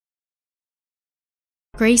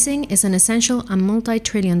Grazing is an essential and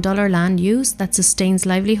multi-trillion-dollar land use that sustains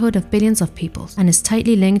livelihood of billions of people and is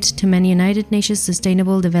tightly linked to many United Nations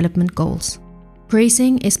Sustainable Development Goals.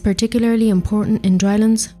 Grazing is particularly important in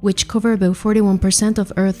drylands, which cover about 41%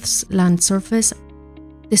 of Earth's land surface.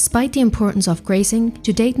 Despite the importance of grazing,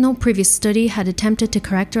 to date no previous study had attempted to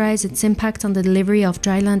characterize its impact on the delivery of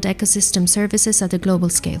dryland ecosystem services at a global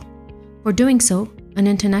scale. For doing so, an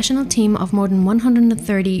international team of more than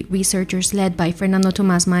 130 researchers led by Fernando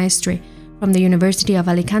Tomás Maestre from the University of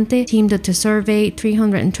Alicante teamed up to survey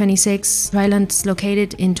 326 drylands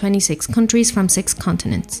located in 26 countries from 6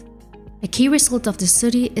 continents. A key result of the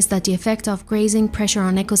study is that the effect of grazing pressure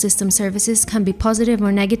on ecosystem services can be positive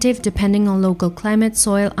or negative depending on local climate,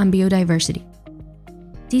 soil and biodiversity.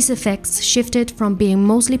 These effects shifted from being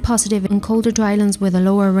mostly positive in colder drylands with a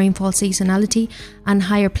lower rainfall seasonality and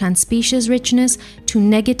higher plant species richness to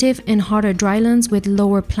negative in hotter drylands with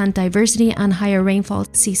lower plant diversity and higher rainfall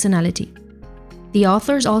seasonality. The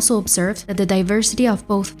authors also observed that the diversity of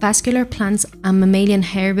both vascular plants and mammalian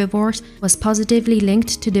herbivores was positively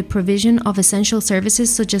linked to the provision of essential services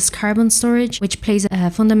such as carbon storage, which plays a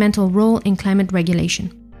fundamental role in climate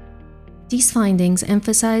regulation. These findings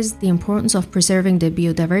emphasize the importance of preserving the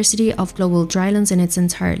biodiversity of global drylands in its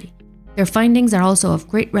entirety. Their findings are also of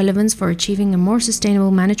great relevance for achieving a more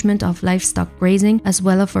sustainable management of livestock grazing, as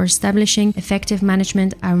well as for establishing effective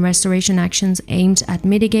management and restoration actions aimed at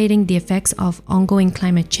mitigating the effects of ongoing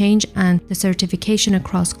climate change and desertification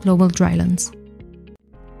across global drylands.